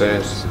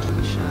volunteers.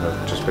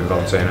 I've just been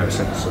volunteering ever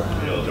since. So.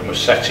 And we're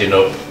setting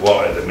up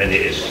what at the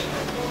minute is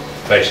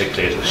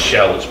basically is a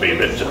shell that's been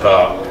ripped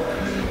apart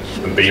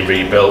and being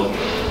rebuilt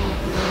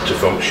to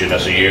function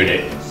as a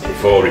unit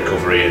for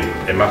recovery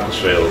in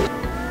Macclesfield.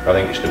 I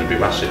think it's going to be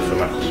massive for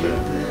Macclesfield,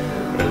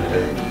 really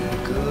do.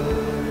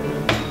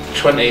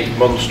 20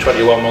 months,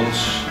 21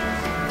 months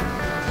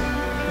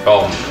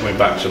on coming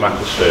back to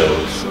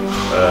Macclesfield,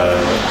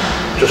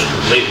 just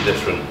completely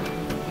different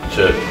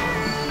to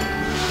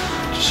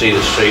see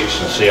the streets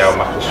and see how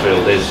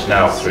Macclesfield is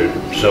now through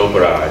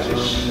sober eyes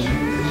is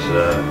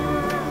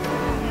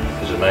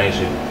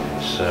amazing.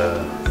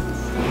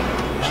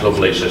 It's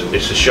lovely.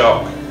 It's a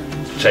shock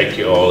to take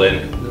it all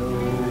in.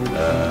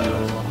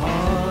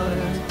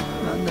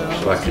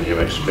 It's like a new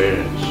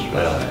experience,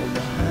 really.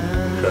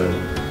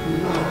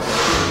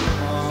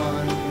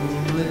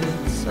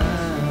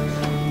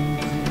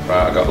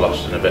 Right, I got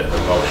lost in a bit of an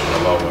emotional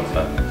moment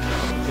there.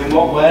 In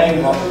what way?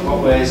 In what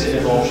way is it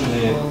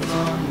emotionally?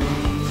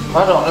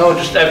 I don't know,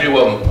 just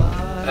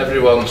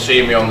everyone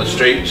seeing me on the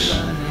streets.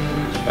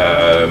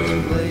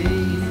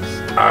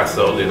 I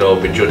thought they'd all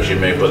be judging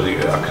me, but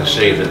I can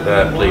see that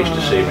they're pleased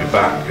to see me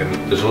back, and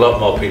there's a lot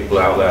more people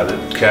out there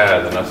that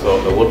care than I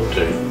thought there would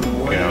do,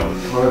 you know.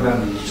 I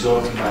remember you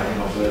talking about, you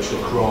know,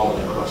 virtually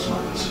crawling across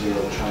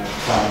Macclesfield, trying to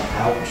find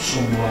help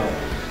somewhere.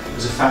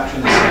 There's a fact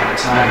in the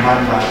time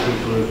man by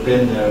people who've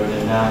been there and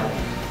are now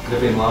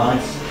living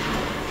life.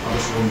 I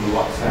just wonder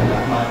what effect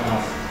that might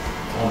have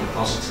on the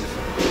positive.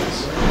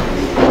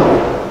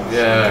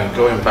 Yeah,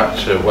 going back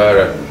to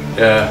where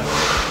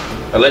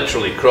I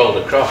literally crawled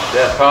across.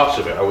 Yeah, parts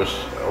of it I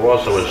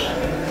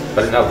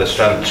didn't have the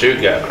strength to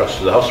get across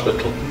to the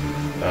hospital.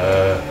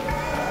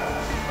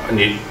 And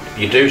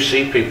you do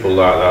see people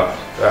like that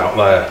out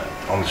there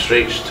on the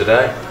streets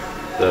today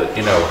that,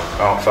 you know,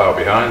 aren't far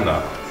behind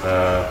that.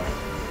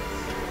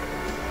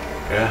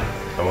 Yeah,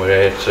 and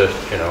we're here to,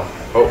 you know,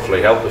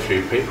 hopefully help a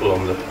few people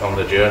on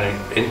the journey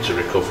into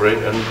recovery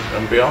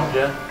and beyond.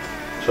 Yeah,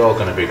 it's all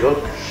going to be good,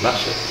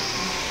 massive.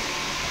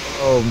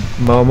 Oh,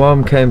 my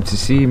mum came to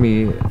see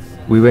me.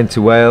 We went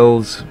to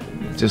Wales,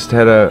 just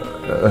had a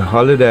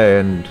holiday,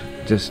 and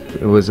just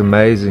it was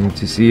amazing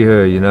to see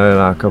her. You know,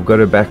 like I've got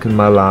her back in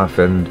my life,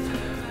 and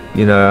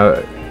you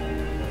know,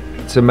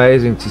 it's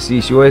amazing to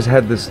see. She always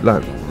had this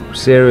like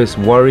serious,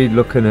 worried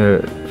look in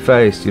her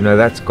face. You know,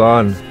 that's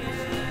gone.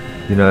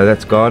 You know,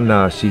 that's gone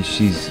now.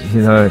 She's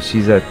you know,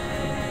 she's at.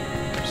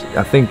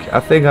 I think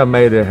I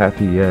made her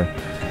happy. Yeah.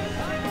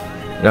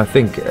 And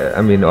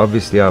I mean,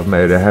 obviously I've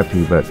made her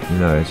happy, but you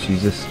know,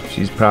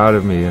 she's proud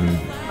of me, and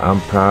I'm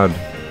proud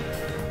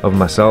of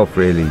myself,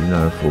 really. You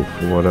know, for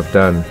what I've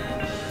done.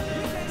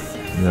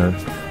 You know.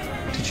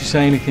 Did you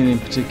say anything in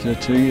particular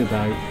to you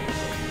about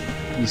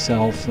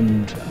yourself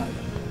and?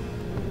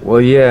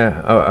 Well,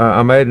 yeah,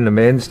 I made an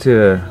amends to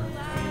her,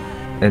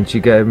 and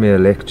she gave me a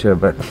lecture,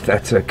 but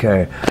that's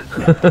okay.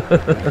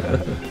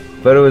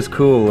 But it was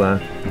cool.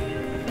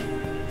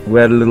 We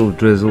had a little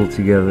drizzle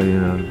together, you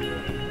know.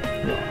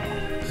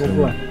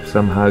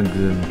 Some hugs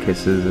and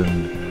kisses,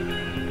 and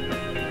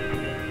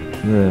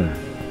yeah,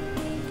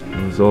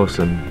 it was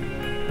awesome.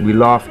 We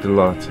laughed a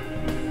lot,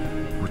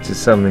 which is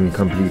something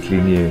completely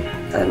new.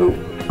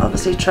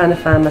 Obviously trying to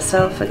find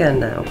myself again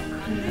now,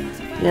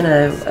 you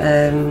know,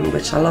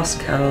 which I lost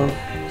Carol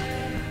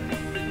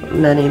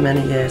many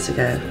years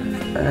ago,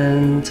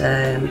 and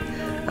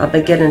I'm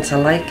beginning to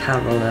like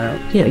Carol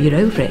now. You know, you're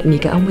over it and you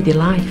get on with your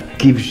life.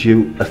 Gives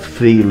you a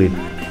feeling,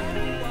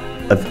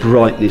 a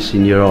brightness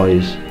in your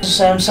eyes.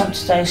 So I'm starting to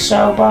stay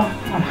sober.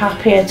 I'm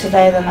happier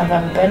today than I've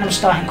ever been. I'm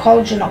starting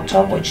college in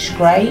October, which is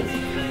great.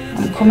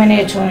 I'm coming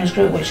here to women's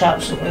group, which I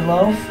absolutely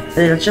love.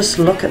 He'll just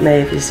look at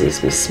me if he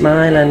sees me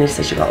smile, and he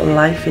says, "You've got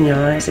life in your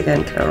eyes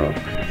again, Carol."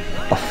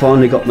 I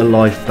finally got my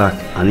life back,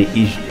 and it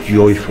is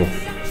joyful.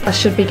 I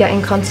should be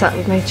getting contact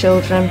with my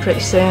children pretty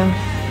soon.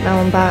 Now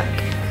I'm back.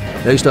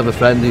 I used to have a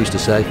friend who used to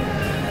say,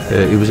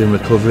 he was in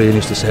recovery, and he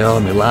used to say, "Oh,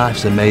 my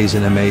life's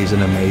amazing,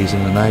 amazing,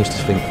 amazing," and I used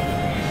to think,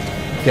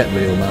 get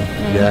real, man.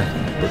 Yeah,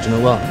 but you know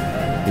what?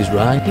 He's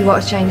right. If you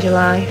want to change your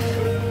life,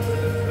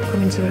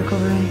 come into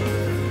recovery.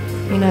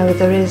 You know,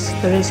 there is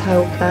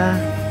hope there,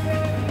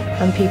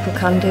 and people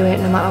can do it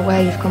no matter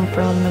where you've come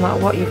from, no matter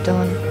what you've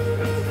done,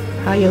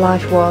 how your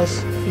life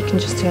was. You can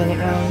just turn it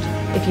around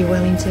if you're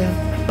willing to.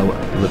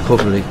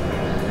 Recovery,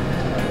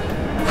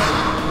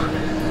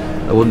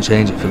 I wouldn't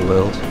change it for the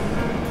world.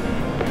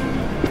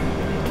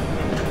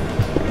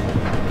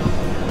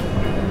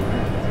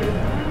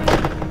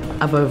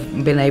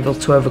 I've been able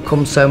to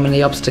overcome so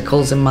many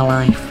obstacles in my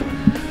life.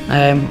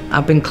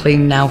 I've been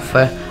clean now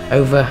for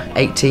over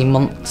 18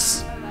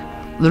 months.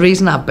 The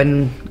reason I've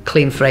been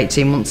clean for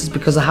 18 months is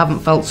because I haven't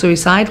felt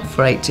suicidal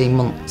for 18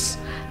 months.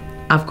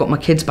 I've got my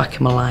kids back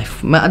in my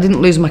life. I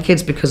didn't lose my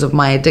kids because of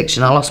my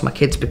addiction, I lost my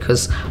kids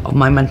because of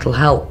my mental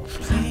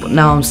health. But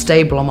now I'm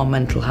stable on my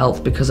mental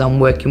health because I'm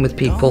working with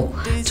people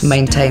to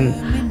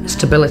maintain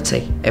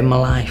stability in my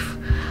life.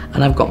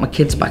 And I've got my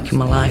kids back in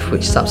my life,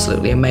 which is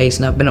absolutely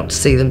amazing. I've been up to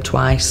see them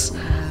twice.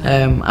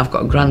 I've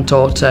got a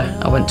granddaughter,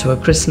 I went to her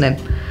christening.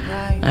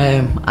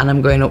 And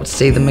I'm going up to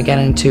see them again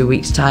in 2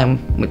 weeks' time,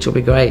 which will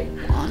be great.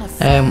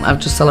 I've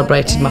just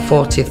celebrated my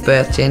 40th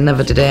birthday and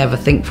never did I ever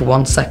think for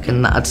 1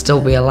 second that I'd still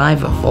be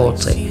alive at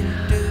 40.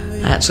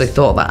 I actually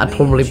thought that I'd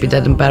probably be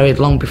dead and buried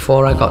long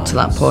before I got to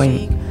that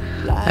point.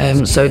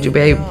 So to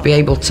be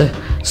able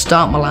to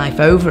start my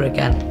life over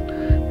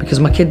again, because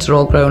my kids are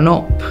all grown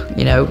up,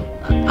 you know,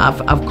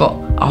 I've got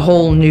a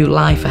whole new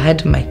life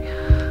ahead of me.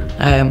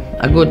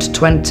 A good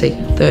 20,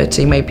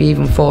 30, maybe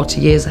even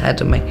 40 years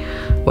ahead of me,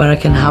 where I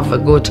can have a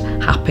good,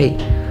 happy,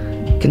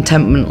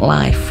 contentment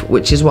life,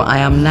 which is what I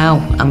am now.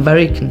 I'm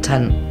very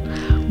content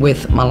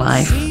with my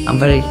life. I'm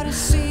very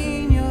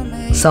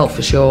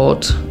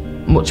self-assured,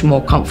 much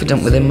more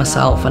confident within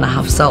myself, and I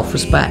have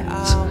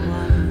self-respect.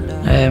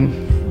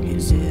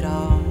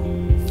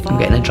 I'm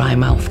getting a dry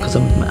mouth because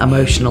I'm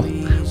emotional,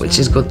 which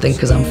is a good thing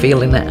because I'm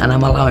feeling it and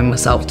I'm allowing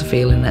myself to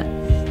feel in it.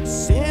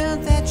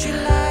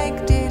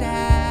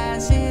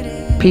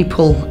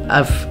 People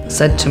have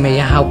said to me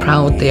how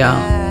proud they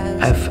are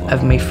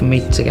of me for me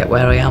to get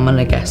where I am, and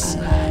I guess,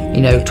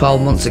 you know,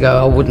 12 months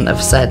ago I wouldn't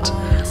have said,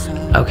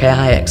 okay,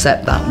 I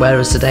accept that,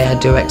 whereas today I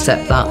do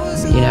accept that.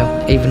 You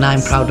know, even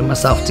I'm proud of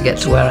myself to get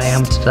to where I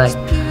am today.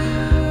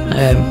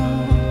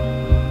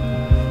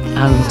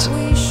 And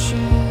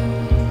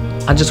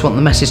I just want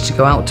the message to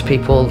go out to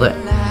people that,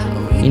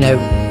 you know,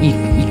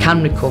 you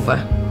can recover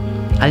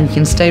and you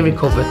can stay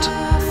recovered.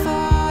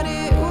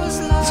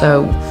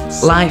 So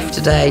life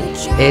today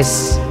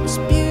is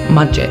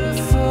magic.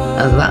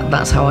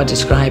 That's how I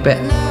describe it.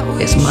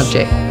 It's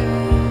magic.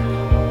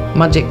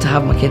 Magic to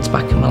have my kids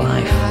back in my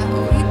life.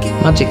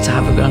 Magic to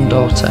have a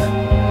granddaughter.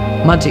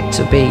 Magic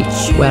to be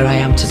where I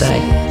am today.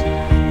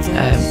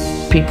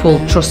 People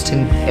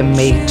trusting in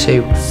me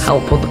to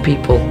help other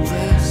people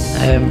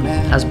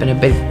has been a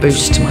big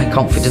boost to my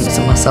confidence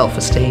and my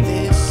self-esteem.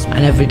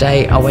 And every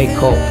day I wake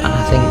up and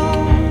I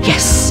think,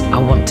 yes, I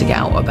want to get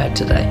out of bed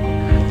today.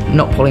 I'm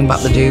not pulling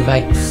back the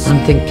duvet.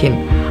 I'm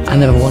thinking, I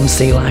never want to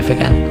see life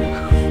again.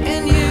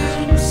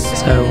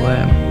 So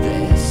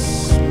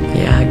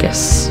yeah, I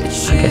guess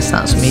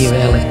that's me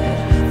really.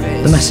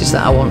 The message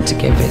that I want to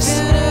give is,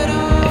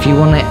 if you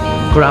want it,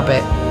 grab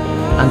it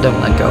and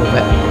don't let go of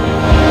it.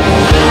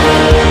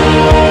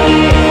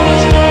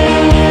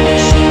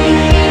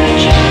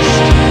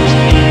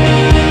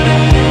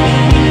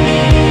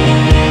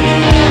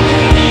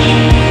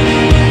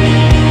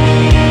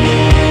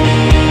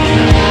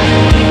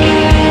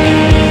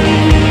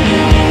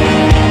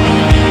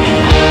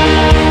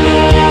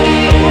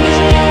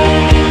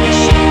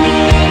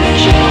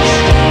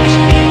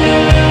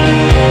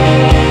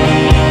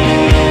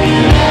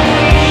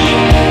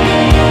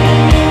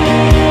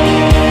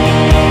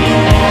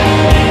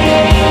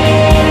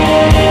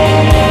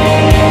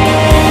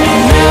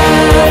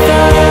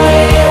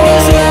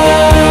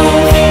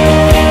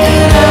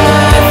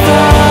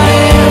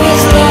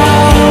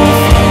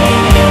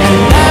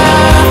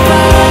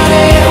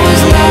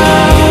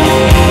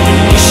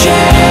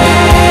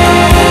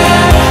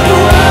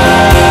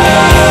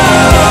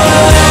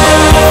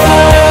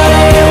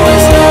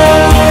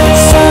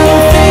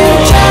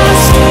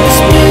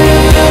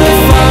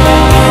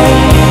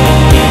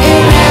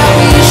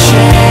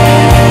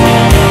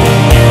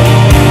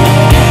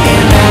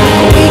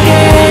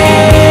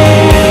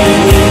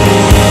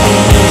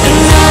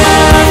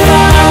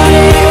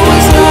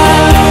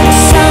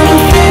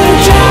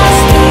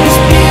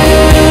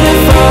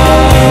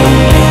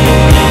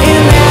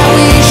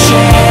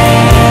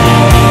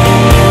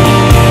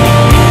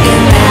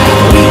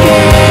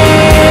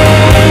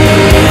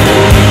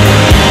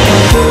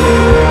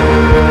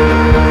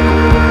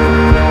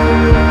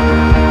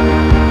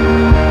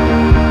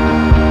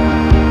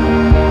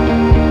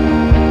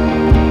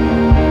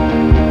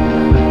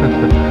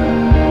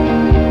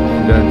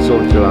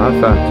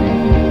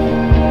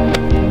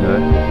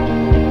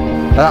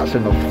 That's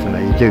enough for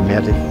me, do me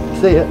head in.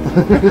 See it?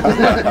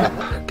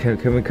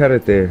 Can we cut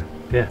it there?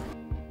 Yeah.